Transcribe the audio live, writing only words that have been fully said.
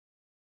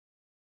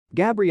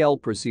Gabriele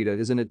Procida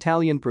is an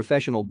Italian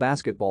professional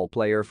basketball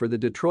player for the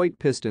Detroit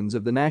Pistons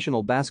of the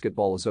National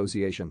Basketball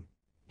Association.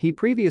 He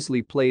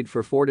previously played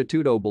for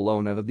Fortitudo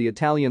Bologna of the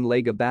Italian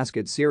Lega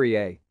basket Serie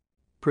A.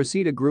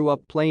 Procida grew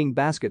up playing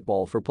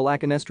basketball for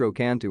Pallacanestro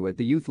Cantu at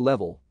the youth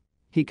level.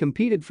 He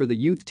competed for the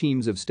youth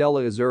teams of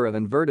Stella Azzurra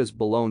and Virtus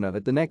Bologna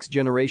at the Next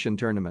Generation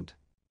tournament.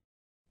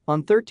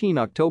 On 13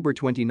 October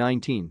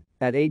 2019,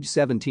 at age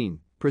 17,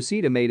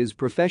 Procida made his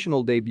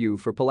professional debut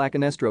for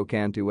Pallacanestro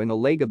Cantu in a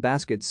Lega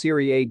basket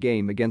Serie A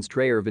game against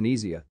Reyer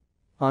Venezia.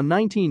 On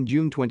 19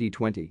 June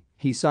 2020,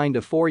 he signed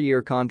a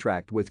 4-year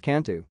contract with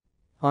Cantu.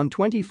 On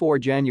 24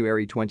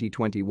 January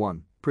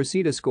 2021,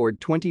 Procida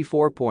scored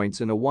 24 points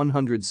in a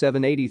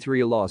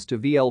 107-83 loss to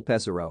VL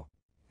Pesaro.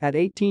 At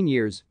 18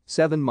 years,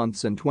 7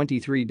 months and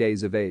 23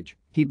 days of age,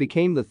 he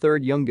became the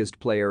third youngest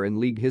player in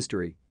league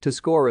history to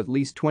score at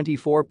least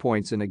 24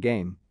 points in a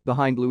game,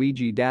 behind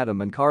Luigi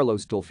Datum and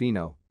Carlos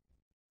Delfino.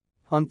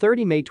 On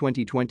 30 May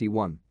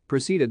 2021,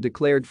 Procida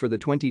declared for the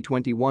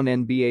 2021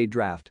 NBA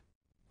draft.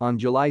 On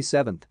July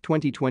 7,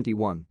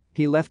 2021,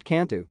 he left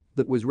Cantu,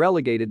 that was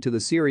relegated to the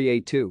Serie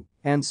A2,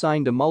 and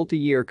signed a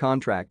multi-year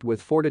contract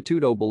with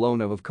Fortitudo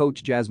Bologna of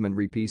coach Jasmine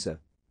Ripisa.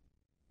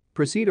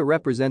 Procida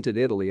represented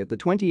Italy at the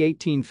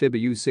 2018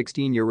 FIBA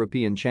U16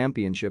 European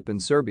Championship in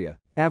Serbia,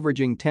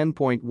 averaging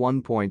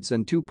 10.1 points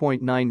and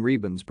 2.9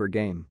 rebounds per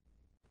game.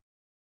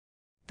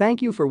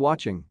 Thank you for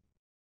watching.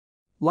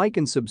 Like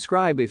and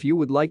subscribe if you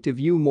would like to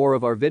view more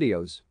of our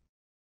videos.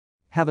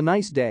 Have a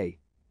nice day.